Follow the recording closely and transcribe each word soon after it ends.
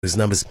Those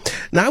numbers.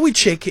 Now we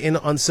check in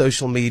on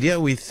social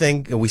media. We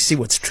see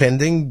what's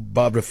trending.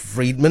 Barbara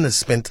Friedman has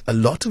spent a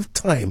lot of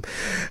time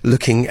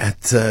looking at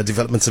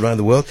developments around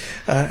the world,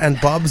 and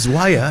Barbs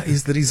Wire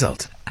is the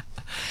result.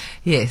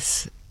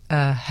 Yes.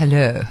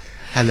 Hello.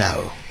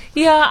 Hello.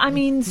 Yeah, I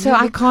mean, so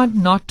I can't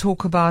not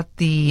talk about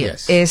the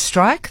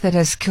airstrike that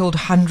has killed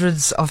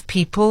hundreds of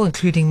people,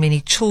 including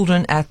many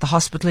children, at the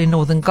hospital in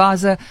northern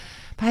Gaza.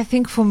 But I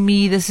think for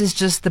me, this is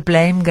just the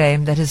blame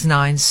game that has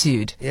now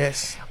ensued.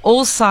 Yes.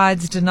 All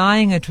sides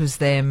denying it was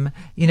them.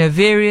 You know,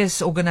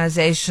 various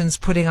organizations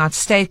putting out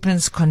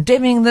statements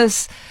condemning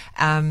this.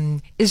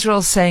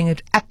 Israel saying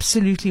it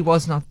absolutely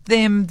was not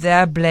them.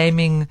 They're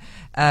blaming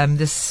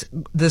this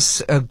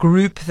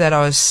group that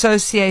are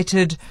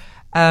associated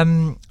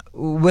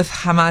with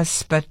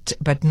Hamas,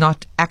 but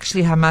not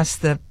actually Hamas,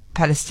 the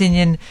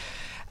Palestinian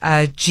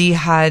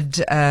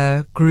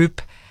jihad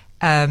group,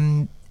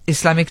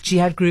 Islamic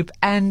Jihad group.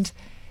 And,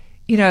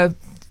 you know,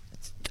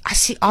 I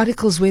see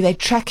articles where they're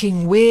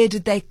tracking where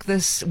did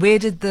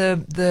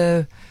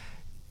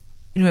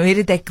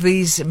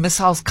these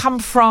missiles come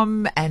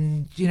from,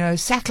 and, you know,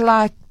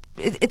 satellite.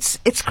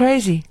 It's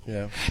crazy.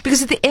 Yeah.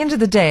 Because at the end of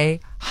the day,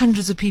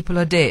 hundreds of people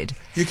are dead.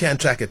 You can't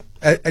track it.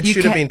 It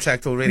should have been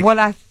tracked already.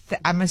 Well,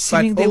 I'm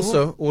assuming but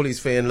also, all is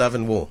fair in love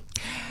and war.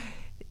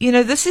 You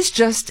know, this is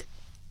just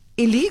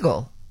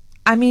illegal.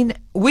 I mean,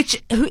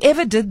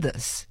 whoever did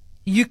this,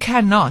 you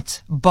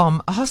cannot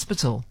bomb a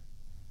hospital.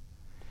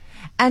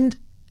 And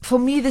for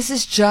me, this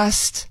is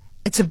just,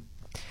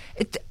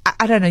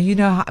 I don't know, you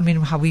know,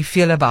 how we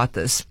feel about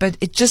this, but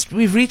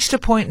we've reached a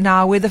point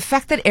now where the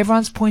fact that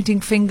everyone's pointing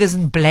fingers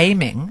and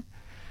blaming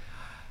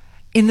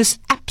in this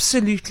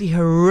absolutely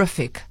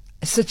horrific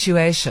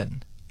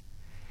situation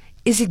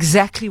is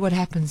exactly what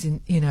happens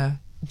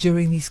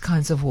during these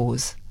kinds of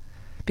wars.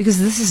 Because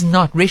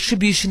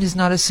retribution is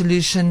not a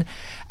solution,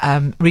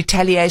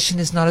 retaliation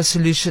is not a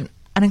solution.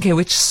 I don't care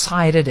which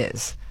side it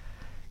is.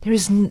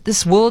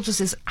 This world just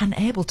is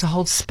unable to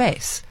hold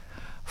space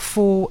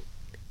for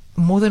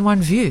more than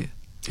one view.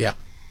 Yeah.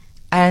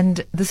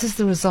 And this is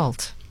the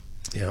result.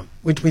 Yeah.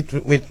 We're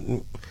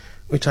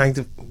trying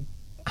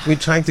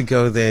to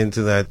go there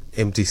into that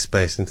empty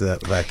space, into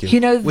that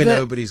vacuum, where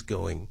nobody's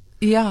going.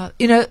 Yeah.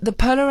 You know, the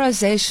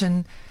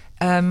polarization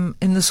in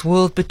this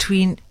world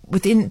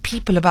within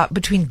people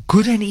between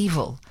good and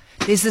evil.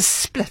 There's this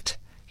split.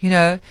 You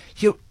know,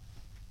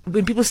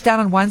 when people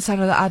stand on one side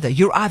or the other,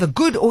 you're either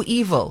good or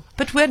evil,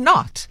 but we're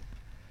not.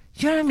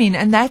 You know what I mean?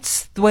 And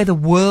that's the way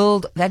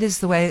that is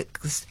the way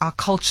our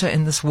culture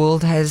in this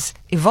world has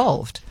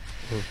evolved.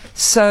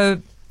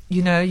 So,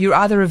 you know, you're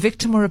either a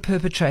victim or a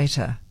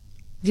perpetrator.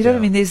 You know what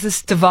I mean? There's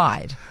this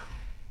divide.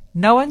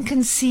 No one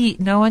can see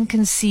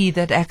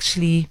that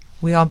actually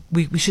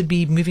we should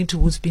be moving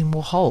towards being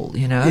more whole,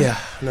 you know? Yeah,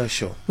 no,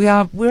 sure.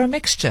 We're a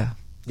mixture.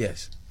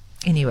 Yes.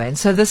 Anyway, and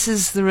so this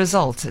is the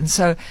result. And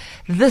so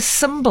the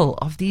symbol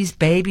of these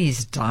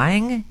babies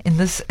dying in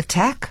this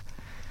attack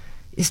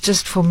is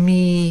just, for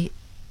me,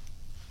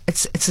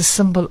 it's a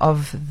symbol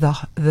of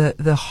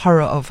the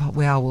horror of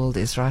where our world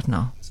is right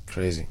now. It's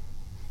crazy.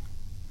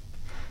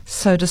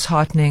 So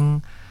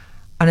disheartening.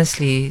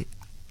 Honestly,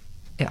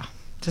 yeah.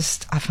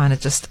 I find it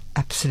just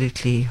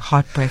absolutely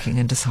heartbreaking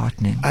and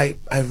disheartening. I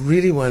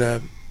really want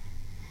to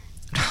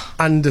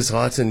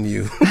undishearten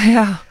you.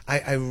 Yeah.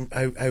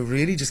 I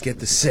really just get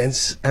the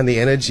sense and the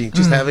energy,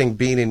 just having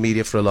been in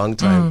media for a long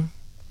time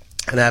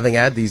and having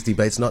had these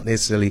debates, not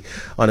necessarily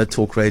on a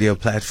talk radio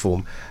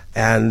platform,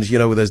 and, you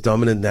know, with those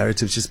dominant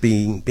narratives just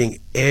being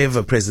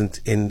ever present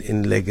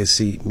in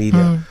legacy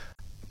media.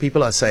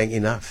 People are saying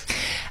enough.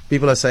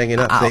 People are saying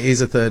enough. There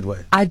is a third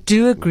way. I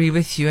do agree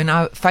with you.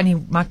 And funny,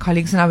 my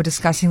colleagues and I were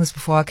discussing this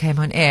before I came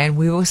on air, and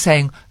we were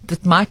saying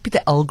that might be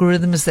the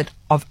algorithms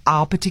of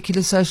our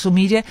particular social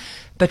media,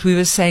 but we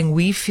were saying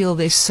we feel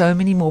there's so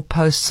many more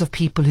posts of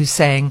people who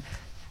saying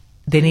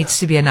there needs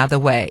to be another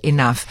way,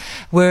 enough.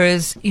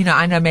 Whereas, you know,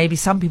 I know maybe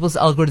some people's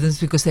algorithms,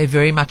 because they're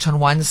very much on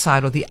one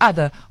side or the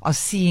other, are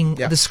seeing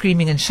the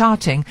screaming and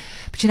shouting.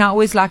 But, you know, I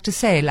always like to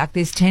say, like,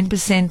 there's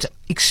 10%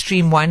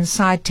 extreme one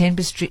side,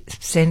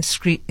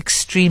 10%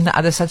 extreme the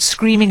other side,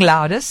 screaming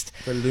loudest.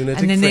 The lunatic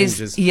and then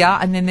fringes.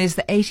 and then there's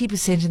the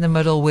 80% in the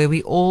middle where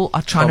we all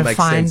are trying to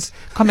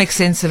can't make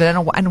sense of it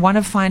and want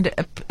to find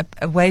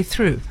a way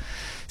through.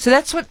 So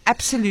that's what,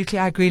 absolutely,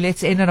 I agree.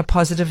 Let's end on a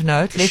positive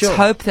note. Let's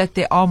hope that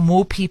there are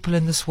more people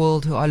in this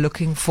world who are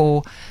looking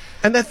for.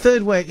 And that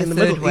third way in the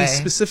Middle East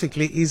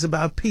specifically is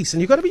about peace. And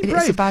you've got to be brave.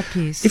 It's about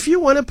peace. If you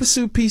want to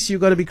pursue peace, you've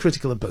got to be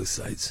critical of both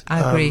sides.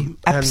 I agree.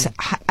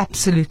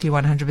 Absolutely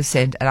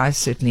 100%. And I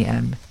certainly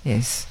am.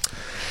 Yes.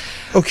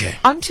 Okay.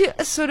 On to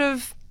a sort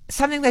of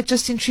something that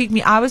just intrigued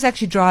me. I was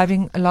actually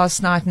driving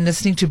last night and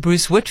listening to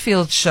Bruce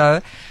Whitfield's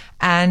show.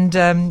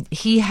 And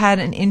he had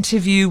an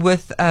interview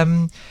with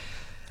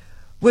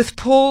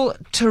Paul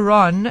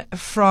Theron,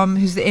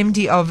 who's the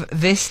MD of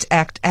Vest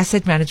Act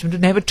Asset Management,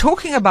 and they were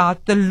talking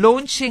about the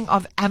launching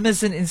of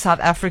Amazon in South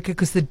Africa,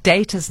 because the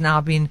date has now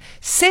been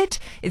set.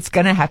 It's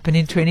going to happen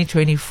in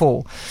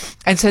 2024.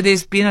 And so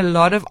there's been a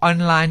lot of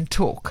online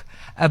talk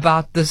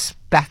about this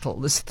battle,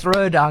 this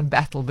throwdown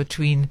battle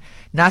between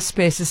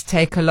Naspers'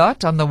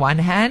 Takealot on the one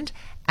hand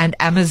and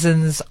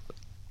Amazon's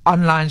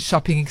online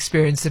shopping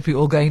experience that we're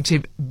all going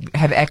to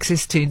have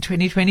access to in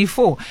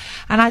 2024.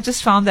 And I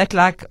just found that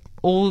like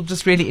all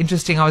just really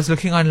interesting. I was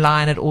looking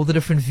online at all the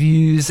different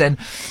views, and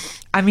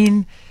I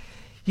mean,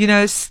 you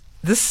know,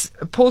 this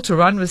Paul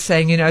Turan was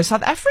saying, you know,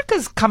 South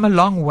Africa's come a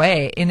long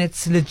way in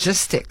its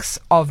logistics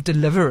of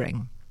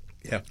delivering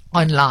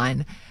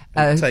online.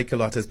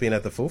 Takealot has been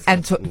at the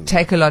forefront. And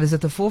Takealot is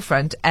at the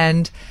forefront,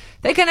 and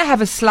they're going to have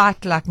a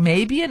slight, like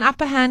maybe an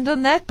upper hand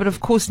on that, but of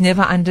course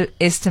never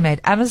underestimate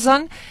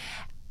Amazon.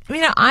 You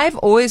know, I've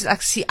always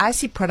I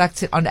see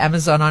products on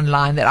Amazon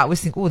online that I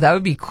always think, oh, that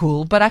would be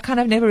cool, but I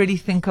kind of never really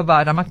think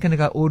about, I'm not going to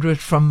go order it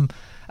from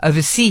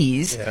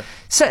overseas. Yeah.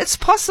 So it's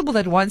possible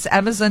that once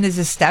Amazon is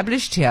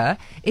established here,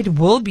 it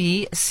will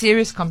be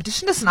serious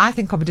competition. Listen, I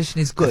think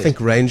competition is good. I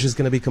think range is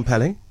going to be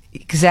compelling.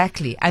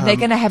 Exactly. And they're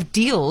going to have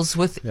deals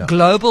with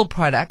global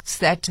products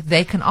that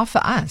they can offer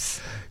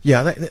us.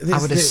 Yeah,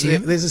 I would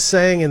assume. There's a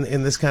saying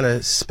in this kind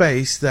of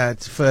space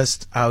that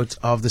first out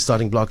of the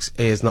starting blocks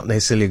is not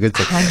necessarily a good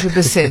thing.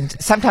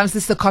 100%. Sometimes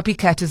the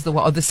copycat is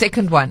the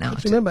second one out.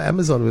 But remember,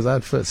 Amazon was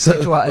out first. So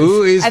it was.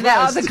 Who is and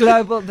first? They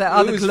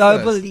are the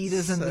global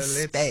leaders in the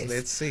space.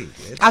 Let's see.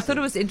 I thought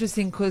it was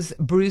interesting because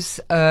Bruce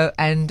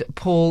and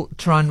Paul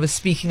Turan were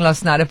speaking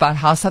last night about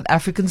how South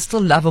Africans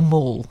still love a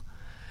mall.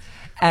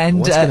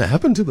 And what's going to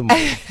happen to them?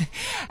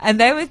 And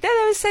they were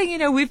saying, you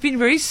know, we've been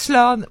very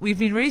slow on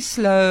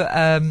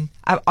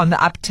the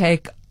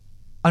uptake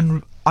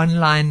on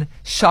online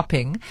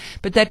shopping,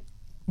 but that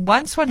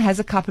once one has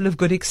a couple of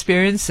good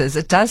experiences,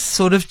 it does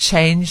sort of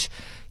change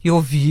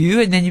your view,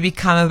 and then you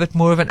become a bit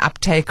more of an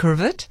uptaker of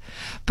it.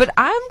 But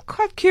I'm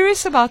quite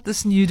curious about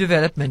this new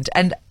development,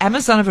 and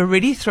Amazon have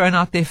already thrown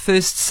out their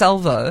first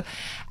salvo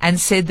and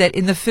said that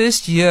in the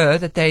first year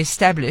that they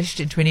established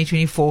in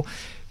 2024,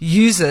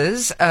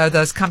 users,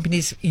 those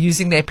companies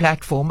using their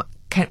platform,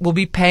 will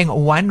be paying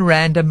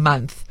R1 a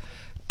month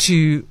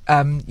to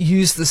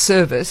use the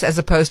service as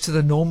opposed to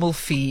the normal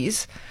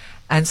fees.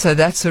 And so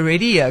that's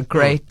already a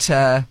great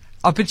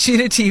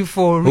opportunity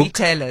for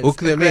retailers.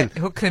 Hook them in.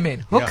 Hook them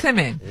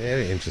in.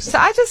 Very interesting. So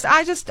I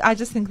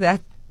just think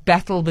that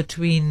battle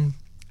between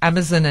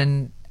Amazon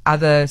and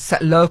other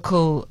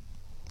local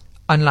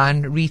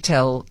online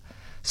retail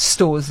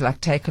stores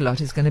like Takealot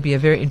is going to be a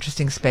very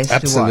interesting space to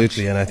watch.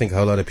 Absolutely, and I think a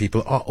whole lot of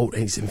people are.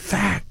 In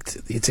fact,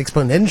 it's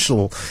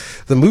exponential.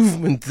 The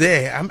movement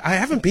there. I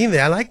haven't been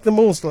there. I like the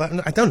malls.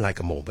 I don't like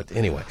a mall, but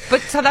anyway.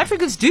 But South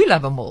Africans do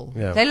love a mall.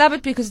 Yeah. They love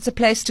it because it's a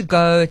place to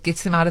go. It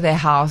gets them out of their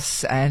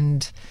house,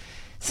 and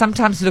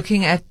sometimes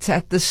looking at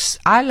this,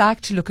 I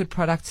like to look at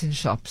products in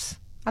shops.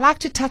 I like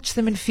to touch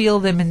them and feel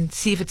them and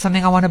see if it's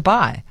something I want to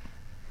buy.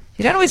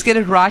 You don't always get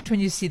it right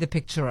when you see the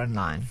picture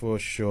online. For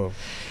sure.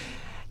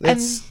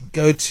 Let's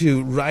go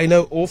to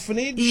Rhino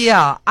Orphanage.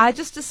 Yeah, I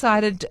just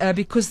decided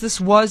because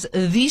this was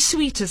the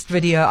sweetest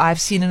video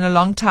I've seen in a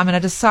long time, and I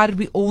decided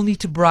we all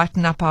need to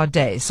brighten up our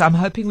day. So I'm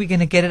hoping we're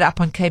going to get it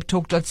up on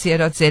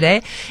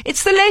capetalk.co.za.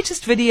 It's the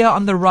latest video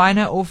on the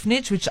Rhino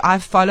Orphanage, which I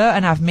follow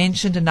and I've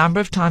mentioned a number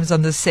of times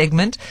on this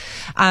segment.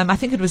 I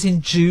think it was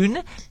in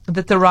June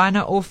that the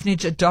Rhino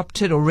Orphanage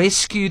adopted or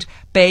rescued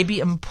baby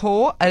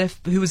Mpho,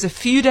 who was a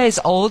few days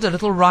old, a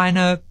little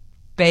rhino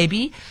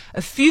baby,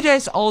 a few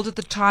days old at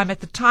the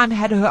time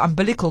had her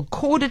umbilical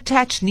cord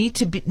attached,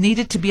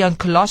 needed to be on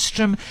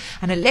colostrum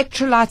and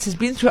electrolytes, has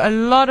been through a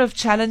lot of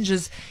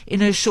challenges in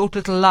her short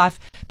little life,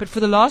 but for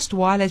the last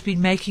while has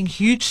been making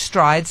huge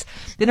strides.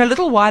 Then a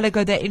little while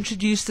ago they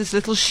introduced this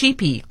little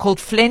sheepy called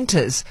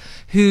Flenters,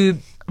 who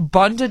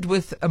bonded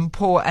with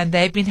Mpho, and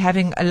they've been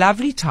having a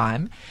lovely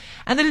time.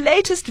 And the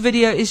latest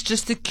video is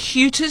just the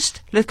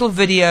cutest little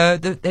video.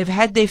 They've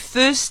had their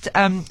first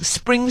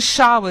spring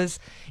showers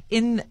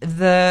in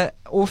the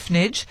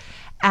orphanage,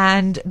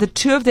 and the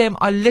two of them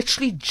are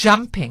literally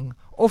jumping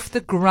off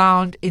the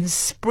ground in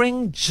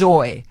spring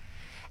joy,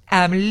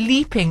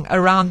 leaping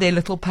around their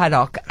little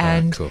paddock.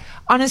 And cool.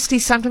 Honestly,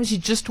 sometimes you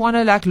just want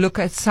to look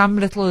at some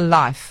little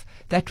life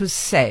that was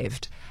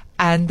saved,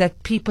 and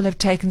that people have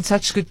taken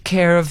such good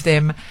care of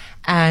them,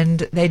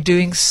 and they're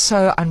doing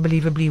so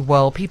unbelievably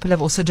well. People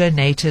have also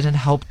donated and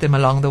helped them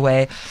along the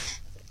way.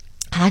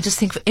 And I just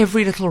think for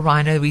every little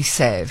rhino we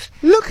save.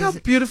 Look how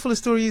beautiful a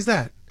story is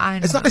that. I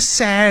know. It's not as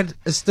sad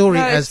a story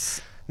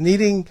as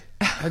needing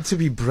to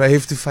be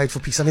brave to fight for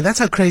peace. I mean, that's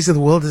how crazy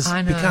the world has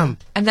become.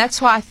 And that's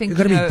why I think, you've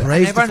got to be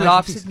brave. Everyone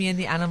laughs at me and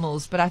the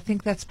animals, but I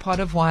think that's part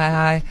of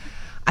why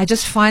I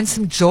just find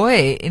some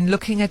joy in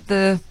looking at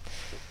at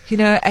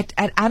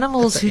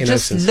animals who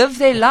just live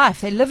their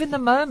life. They live in the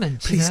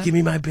moment. Please give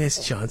me my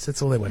best chance.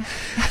 That's all they want.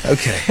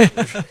 Okay.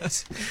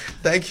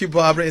 Thank you,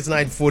 Barbara. It's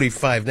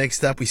 9:45.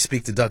 Next up, we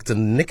speak to Dr.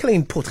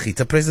 Nicoline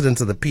Potgieter, President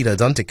of the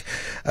Pedodontic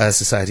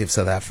Society of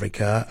South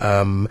Africa,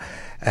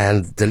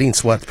 and Deline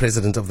Swart,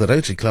 President of the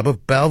Rotary Club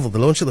of Bellville. The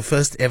launch of the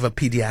first ever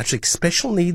pediatric special needs